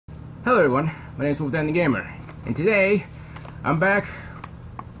Hello everyone, my name is Wolfdanthegamer, and today I'm back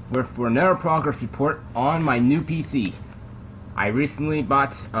for another progress report on my new PC. I recently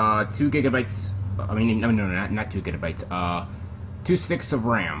bought 2 gigabytes, no, not 2 gigabytes, 2 sticks of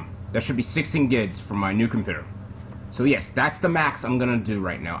RAM. That should be 16 gigs for my new computer. So yes, that's the max I'm gonna do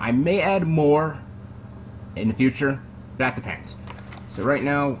right now. I may add more in the future, that depends. So right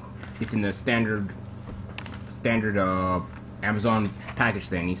now, it's in the standard Amazon package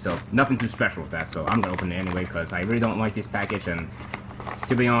thingy, so nothing too special with that, so I'm gonna open it anyway because I really don't like this package, and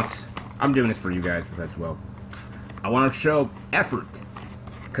to be honest, I'm doing this for you guys because, well, I want to show effort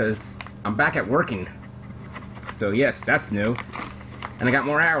because I'm back at working. So yes, that's new, and I got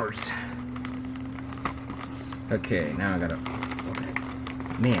more hours. Okay, now I gotta open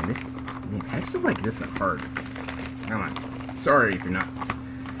it. Man, the packages like this are hard. Come on, sorry if you're not.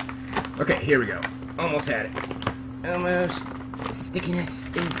 Okay, here we go. Almost had it. Almost. The stickiness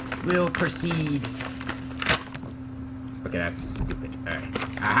will proceed. Okay, that's stupid.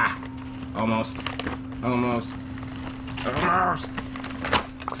 Alright. Aha! Almost. Almost. Almost!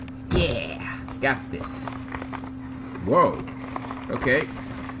 Yeah! Got this. Whoa. Okay.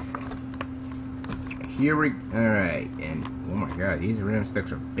 Here we... Alright, and... Oh my god, these RAM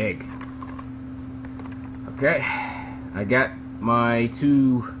sticks are big. Okay. I got my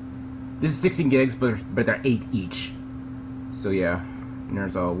 2... This is 16 gigs, but they're 8 each. So yeah, and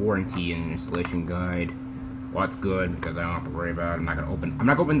there's a warranty and installation guide. Well, that's good because I don't have to worry about it. I'm not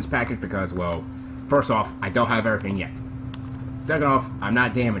gonna open this package because, well, first off, I don't have everything yet. Second off, I'm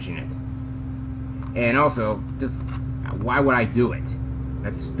not damaging it. And also, just why would I do it?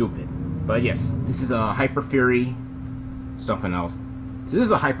 That's stupid. But yes, this is a Hyper Fury, something else. So this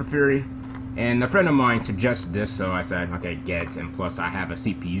is a Hyper Fury, and a friend of mine suggested this, so I said, okay, get it. And plus, I have a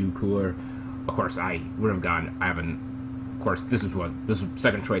CPU cooler. Of course, I would have gone. Of course, this was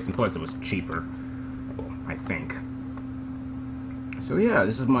second choice, and plus it was cheaper. Well, I think. So yeah,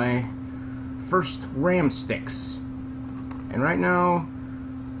 this is my first RAM sticks, and right now,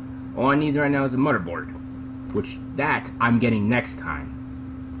 all I need right now is a motherboard, which that I'm getting next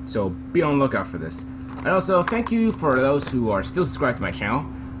time. So be on the lookout for this. And also, thank you for those who are still subscribed to my channel.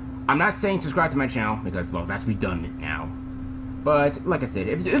 I'm not saying subscribe to my channel because, well, that's redundant now. But, like I said,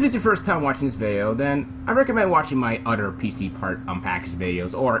 if it's your first time watching this video, then I recommend watching my other PC part unpackaged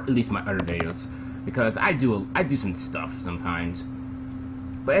videos, or at least my other videos, because I do some stuff sometimes.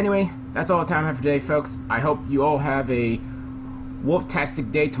 But anyway, that's all the time I have for today, folks. I hope you all have a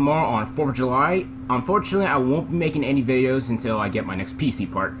Wolftastic day tomorrow on 4th of July. Unfortunately, I won't be making any videos until I get my next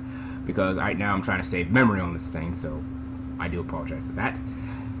PC part, because right now I'm trying to save memory on this thing, so I do apologize for that.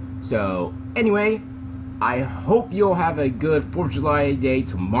 So, anyway, I hope you'll have a good 4th of July day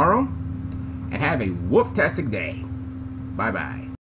tomorrow, and have a Wolftastic day. Bye-bye.